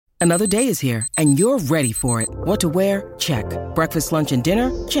Another day is here, and you're ready for it. What to wear? Check. Breakfast, lunch, and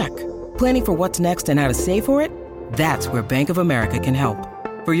dinner? Check. Planning for what's next and how to save for it? That's where Bank of America can help.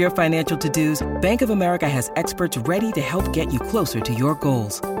 For your financial to-dos, Bank of America has experts ready to help get you closer to your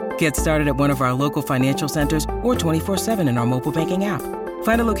goals. Get started at one of our local financial centers or 24/7 in our mobile banking app.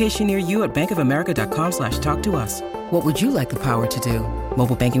 Find a location near you at bankofamerica.com/talktous. What would you like the power to do?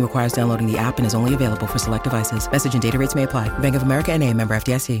 Mobile banking requires downloading the app and is only available for select devices. Message and data rates may apply. Bank of America N.A., member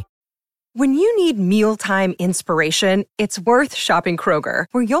FDIC. When you need mealtime inspiration, it's worth shopping Kroger,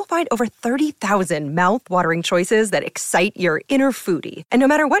 where you'll find over 30,000 mouth-watering choices that excite your inner foodie. And no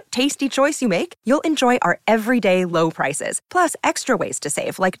matter what tasty choice you make, you'll enjoy our everyday low prices, plus extra ways to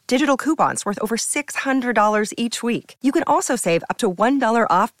save, like digital coupons worth over $600 each week. You can also save up to $1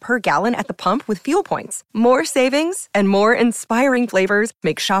 off per gallon at the pump with fuel points. More savings and more inspiring flavors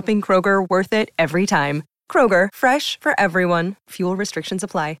make shopping Kroger worth it every time. Kroger, fresh for everyone. Fuel restrictions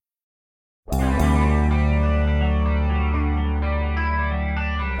apply.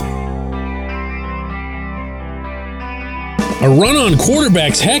 A run on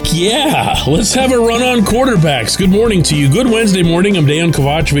quarterbacks? Heck yeah! Let's have a run on quarterbacks. Good morning to you. Good Wednesday morning. I'm Dejan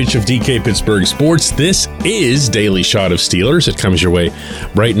Kovacevic of DK Pittsburgh Sports. This is Daily Shot of Steelers. It comes your way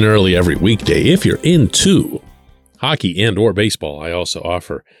bright and early every weekday. If you're into hockey and or baseball, I also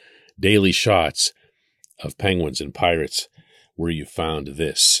offer daily shots of Penguins and Pirates where you found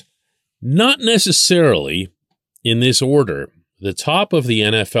this. Not necessarily in this order. The top of the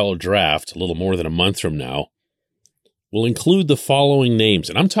NFL draft, a little more than a month from now, will include the following names.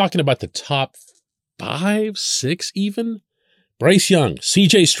 And I'm talking about the top 5, 6 even. Bryce Young,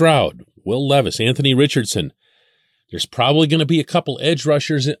 C.J. Stroud, Will Levis, Anthony Richardson. There's probably going to be a couple edge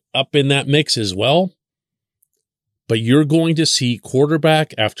rushers up in that mix as well. But you're going to see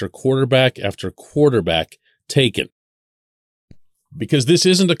quarterback after quarterback after quarterback taken. Because this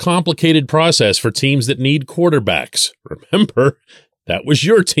isn't a complicated process for teams that need quarterbacks. Remember, that was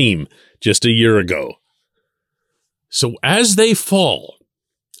your team just a year ago. So as they fall,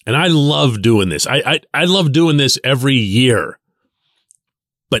 and I love doing this. I love doing this every year.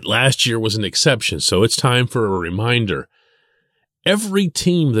 But last year was an exception, so it's time for a reminder. Every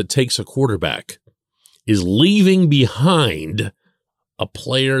team that takes a quarterback is leaving behind a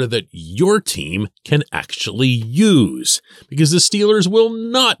player that your team can actually use, because the Steelers will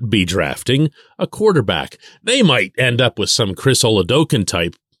not be drafting a quarterback. They might end up with some Chris Oladokun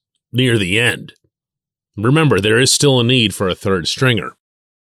type near the end. Remember, there is still a need for a third stringer.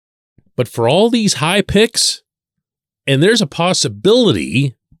 But for all these high picks, and there's a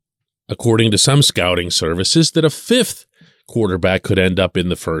possibility, according to some scouting services, that a fifth quarterback could end up in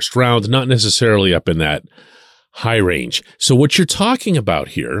the first round, not necessarily up in that high range. So what you're talking about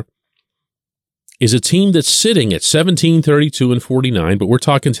here is a team that's sitting at 17, 32, and 49, but we're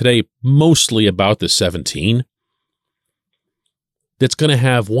talking today mostly about the 17, that's going to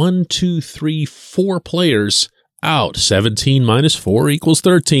have 1, 2, 3, 4 players out. 17 minus 4 equals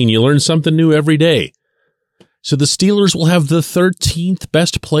 13. You learn something new every day. So the Steelers will have the 13th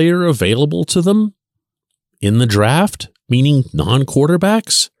best player available to them in the draft, meaning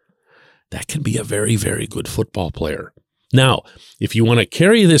non-quarterbacks. That can be a very, very good football player. Now, if you want to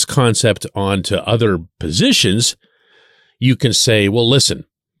carry this concept on to other positions, you can say, well, listen,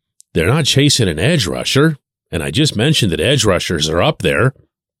 they're not chasing an edge rusher. And I just mentioned that edge rushers are up there, a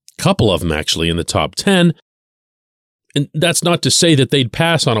couple of them actually in the top 10. And that's not to say that they'd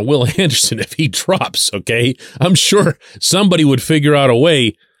pass on a Will Anderson if he drops, okay? I'm sure somebody would figure out a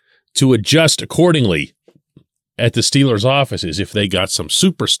way to adjust accordingly at the Steelers' offices if they got some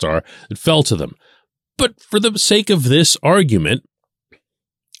superstar that fell to them. But for the sake of this argument,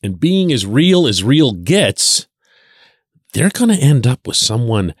 and being as real gets, they're going to end up with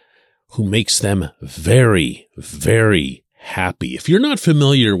someone who makes them very, very happy. If you're not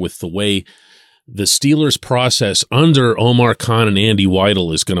familiar with the way the Steelers process under Omar Khan and Andy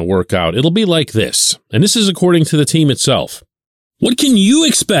Weidel is going to work out, it'll be like this. And this is according to the team itself. What can you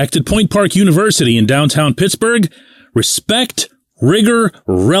expect at Point Park University in downtown Pittsburgh? Respect, rigor,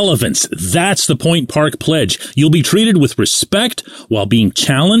 relevance. That's the Point Park pledge. You'll be treated with respect while being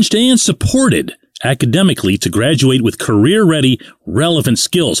challenged and supported academically to graduate with career-ready, relevant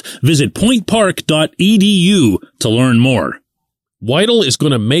skills. Visit pointpark.edu to learn more. Weidel is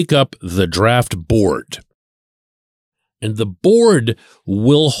going to make up the draft board. And the board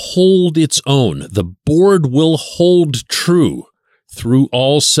will hold its own. The board will hold true through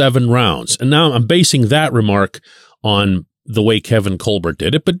all 7 rounds. And now I'm basing that remark on the way Kevin Colbert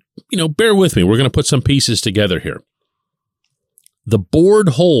did it, but, bear with me. We're going to put some pieces together here. The board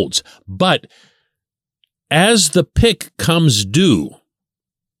holds, but as the pick comes due,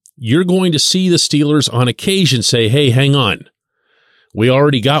 you're going to see the Steelers on occasion say, hey, hang on. We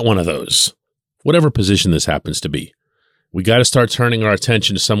already got one of those. Whatever position this happens to be. We got to start turning our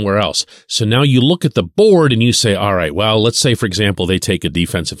attention to somewhere else. So now you look at the board and you say, all right, well, let's say, for example, they take a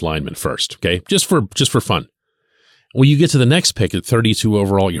defensive lineman first, okay? Just for fun. When you get to the next pick at 32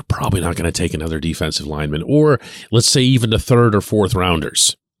 overall, you're probably not going to take another defensive lineman, or let's say even the third or fourth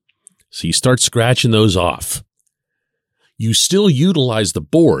rounders. So you start scratching those off. You still utilize the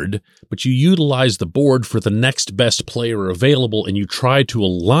board, but you utilize the board for the next best player available, and you try to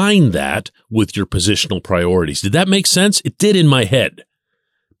align that with your positional priorities. Did that make sense? It did in my head.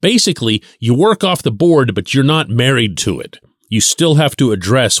 Basically, you work off the board, but you're not married to it. You still have to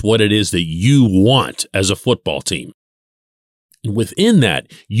address what it is that you want as a football team. And within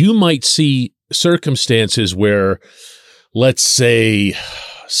that, you might see circumstances where, let's say,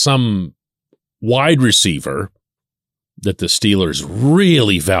 some wide receiver that the Steelers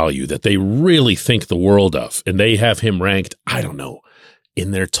really value, that they really think the world of, and they have him ranked, I don't know, in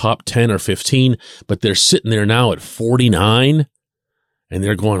their top 10 or 15, but they're sitting there now at 49, and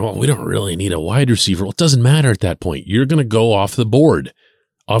they're going, well, we don't really need a wide receiver. Well, it doesn't matter at that point. You're going to go off the board,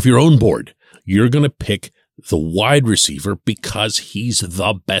 off your own board. You're going to pick the wide receiver because he's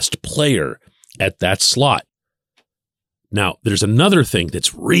the best player at that slot. Now, there's another thing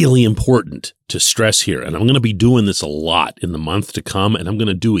that's really important to stress here, and I'm going to be doing this a lot in the month to come, and I'm going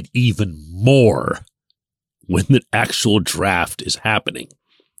to do it even more when the actual draft is happening.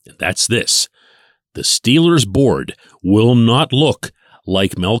 And that's this. The Steelers board will not look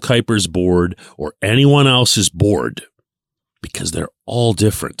like Mel Kiper's board or anyone else's board, because they're all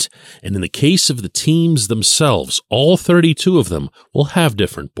different. And in the case of the teams themselves, all 32 of them will have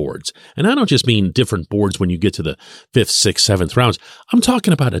different boards. And I don't just mean different boards when you get to the 5th, 6th, 7th rounds. I'm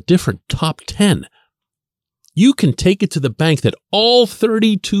talking about a different top 10. You can take it to the bank that all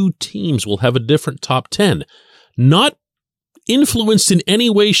 32 teams will have a different top 10, not influenced in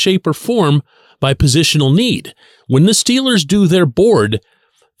any way, shape, or form by positional need. When the Steelers do their board,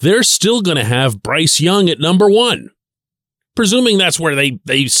 they're still going to have Bryce Young at number 1. Presuming that's where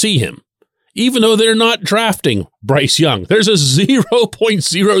they see him. Even though they're not drafting Bryce Young, there's a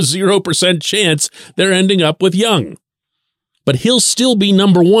 0.00% chance they're ending up with Young. But he'll still be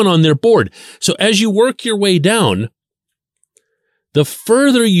number 1 on their board. So as you work your way down, the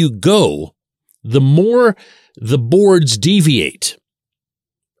further you go, the more the boards deviate.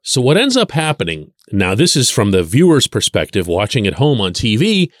 So what ends up happening, now this is from the viewer's perspective, watching at home on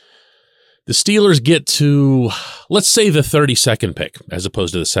TV, the Steelers get to, let's say, the 32nd pick as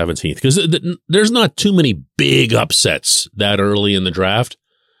opposed to the 17th, because there's not too many big upsets that early in the draft.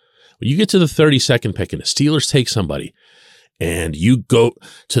 When you get to the 32nd pick and the Steelers take somebody and you go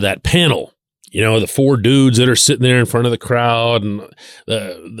to that panel, you know, the 4 dudes that are sitting there in front of the crowd and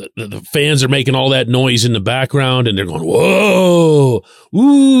the fans are making all that noise in the background and they're going, whoa,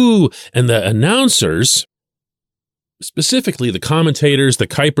 ooh, and the announcers, specifically the commentators, the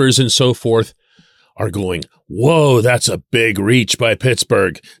Kipers and so forth, are going, whoa, that's a big reach by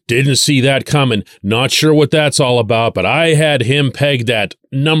Pittsburgh. Didn't see that coming. Not sure what that's all about, but I had him pegged at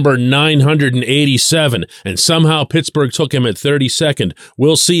number 987, and somehow Pittsburgh took him at 32nd.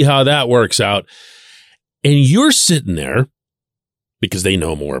 We'll see how that works out. And you're sitting there, because they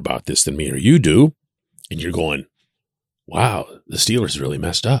know more about this than me or you do, and you're going, wow, the Steelers really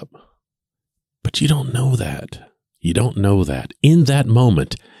messed up. But you don't know that. You don't know that. In that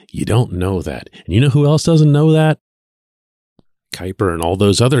moment, you don't know that. And you know who else doesn't know that? Kiper and all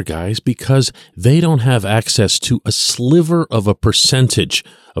those other guys, because they don't have access to a sliver of a percentage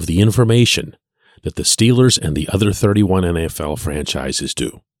of the information that the Steelers and the other 31 NFL franchises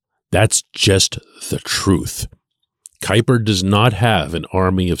do. That's just the truth. Kiper does not have an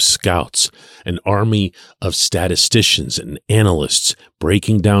army of scouts, an army of statisticians and analysts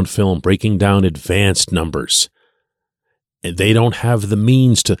breaking down film, breaking down advanced numbers. And they don't have the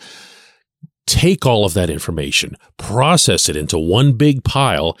means to take all of that information, process it into one big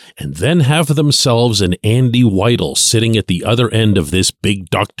pile, and then have themselves an Andy Weidel sitting at the other end of this big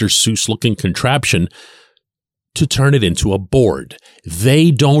Dr. Seuss-looking contraption to turn it into a board.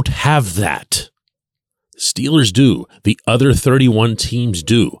 They don't have that. The Steelers do. The other 31 teams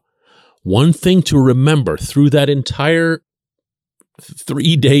do. One thing to remember through that entire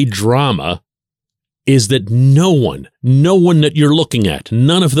 3-day drama is that no one that you're looking at,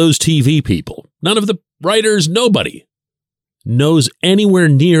 none of those TV people, none of the writers, nobody knows anywhere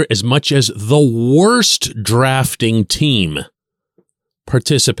near as much as the worst drafting team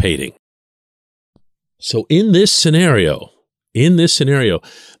participating. So in this scenario,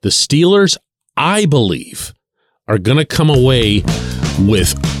 the Steelers, I believe, are going to come away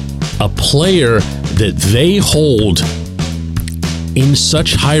with a player that they hold in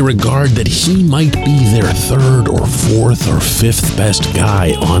such high regard that he might be their third or fourth or fifth best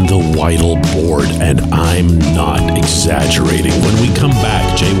guy on the Weidel board, and I'm not exaggerating. When we come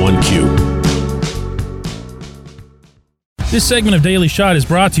back, J1Q. This segment of Daily Shot is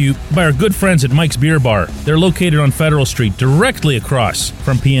brought to you by our good friends at Mike's Beer Bar. They're located on Federal Street, directly across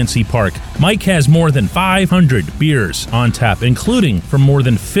from PNC Park. Mike has more than 500 beers on tap, including from more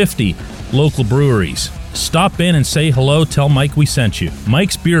than 50 local breweries. Stop in and say hello. Tell Mike we sent you.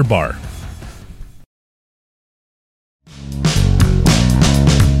 Mike's Beer Bar.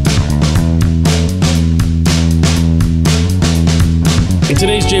 And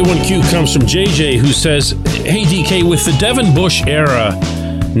today's J1Q comes from JJ, who says, "Hey DK, with the Devin Bush era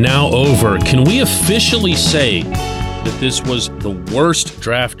now over, can we officially say that this was the worst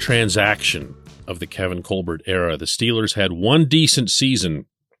draft transaction of the Kevin Colbert era? The Steelers had one decent season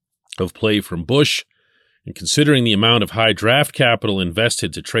of play from Bush, and considering the amount of high draft capital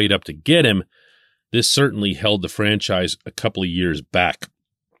invested to trade up to get him, this certainly held the franchise a couple of years back."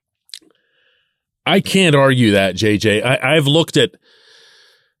 I can't argue that, JJ. I've looked at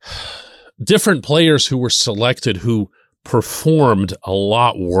different players who were selected who performed a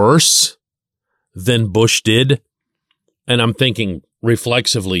lot worse than Bush did, and I'm thinking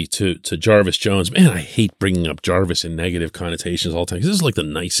reflexively to Jarvis Jones. Man, I hate bringing up Jarvis in negative connotations all the time. This is like the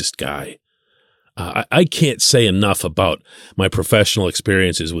nicest guy. I can't say enough about my professional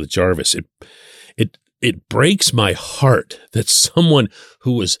experiences with Jarvis. It breaks my heart that someone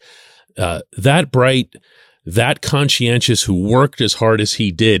who was that bright, that conscientious, who worked as hard as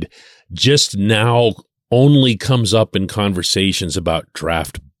he did, just now only comes up in conversations about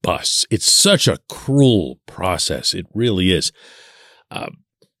draft busts. It's such a cruel process. It really is.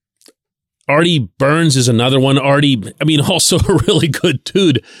 Artie Burns is another one. Artie, also a really good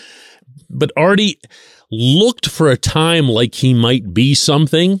dude. But Artie looked for a time like he might be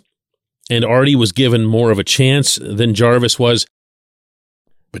something, and Artie was given more of a chance than Jarvis was.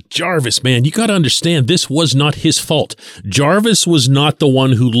 But Jarvis, man, you got to understand, this was not his fault. Jarvis was not the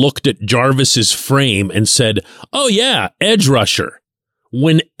one who looked at Jarvis's frame and said, "Oh yeah, edge rusher."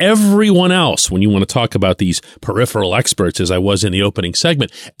 When everyone else, when you want to talk about these peripheral experts, as I was in the opening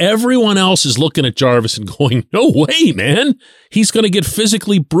segment, everyone else is looking at Jarvis and going, "No way, man. He's going to get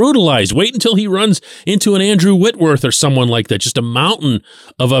physically brutalized. Wait until he runs into an Andrew Whitworth or someone like that, just a mountain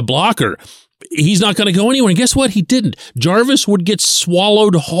of a blocker. He's not going to go anywhere." And guess what? He didn't. Jarvis would get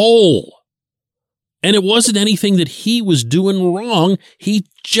swallowed whole. And it wasn't anything that he was doing wrong. He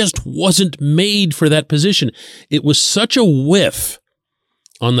just wasn't made for that position. It was such a whiff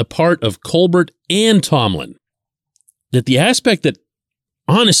on the part of Colbert and Tomlin that the aspect that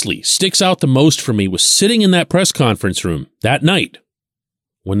honestly sticks out the most for me was sitting in that press conference room that night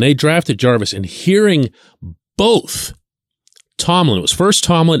when they drafted Jarvis and hearing both Tomlin, it was first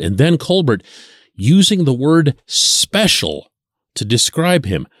Tomlin and then Colbert, using the word special to describe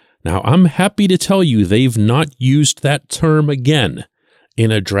him. Now, I'm happy to tell you they've not used that term again in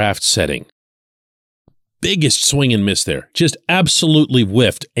a draft setting. Biggest swing and miss there. Just absolutely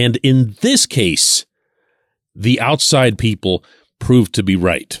whiffed. And in this case, the outside people proved to be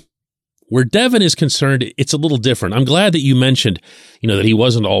right. Where Devin is concerned, it's a little different. I'm glad that you mentioned, that he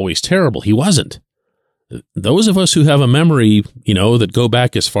wasn't always terrible. He wasn't. Those of us who have a memory, that go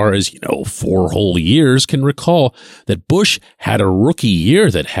back as far as, 4 whole years can recall that Bush had a rookie year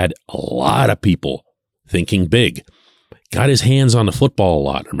that had a lot of people thinking big. Got his hands on the football a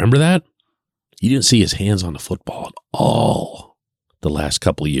lot. Remember that? You didn't see his hands on the football at all the last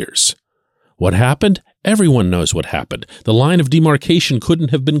couple of years. What happened? Everyone knows what happened. The line of demarcation couldn't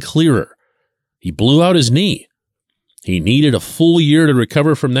have been clearer. He blew out his knee. He needed a full year to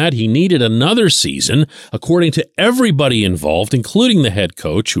recover from that. He needed another season, according to everybody involved, including the head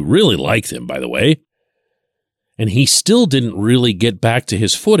coach, who really liked him, by the way. And he still didn't really get back to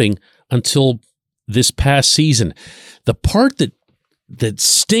his footing until this past season. The part that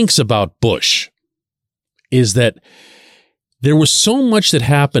stinks about Bush is that there was so much that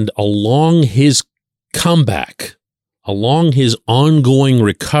happened along his comeback, along his ongoing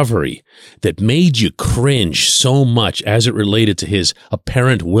recovery, that made you cringe so much as it related to his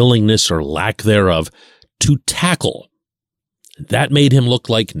apparent willingness or lack thereof to tackle. That made him look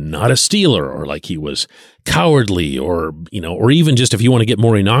like not a Steeler, or like he was cowardly, or even just, if you want to get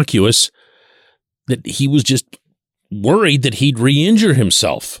more innocuous, that he was just worried that he'd re-injure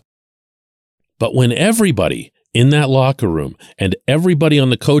himself. But when everybody in that locker room and everybody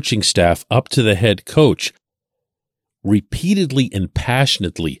on the coaching staff up to the head coach repeatedly and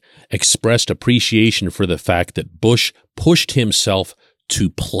passionately expressed appreciation for the fact that Bush pushed himself to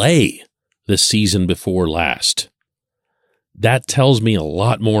play the season before last. That tells me a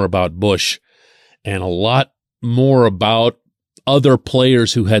lot more about Bush and a lot more about other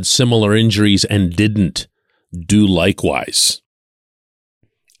players who had similar injuries and didn't do likewise.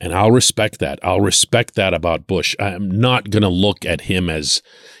 And I'll respect that. I'll respect that about Bush. I'm not going to look at him as,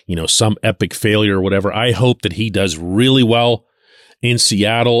 some epic failure or whatever. I hope that he does really well in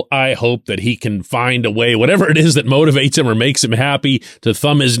Seattle. I hope that he can find a way, whatever it is that motivates him or makes him happy, to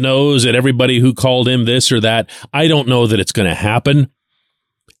thumb his nose at everybody who called him this or that. I don't know that it's going to happen.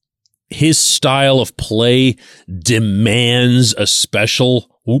 His style of play demands a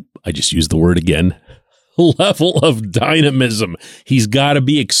special, I just used the word again, level of dynamism. He's got to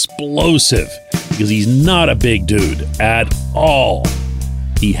be explosive because he's not a big dude at all.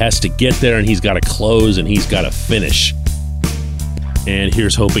 He has to get there and he's got to close and he's got to finish. And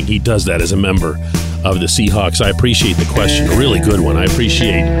here's hoping he does that as a member of the Seahawks. I appreciate the question. A really good one. I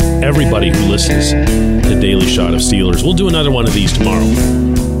appreciate everybody who listens to Daily Shot of Steelers. We'll do another one of these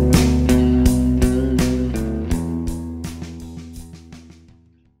tomorrow.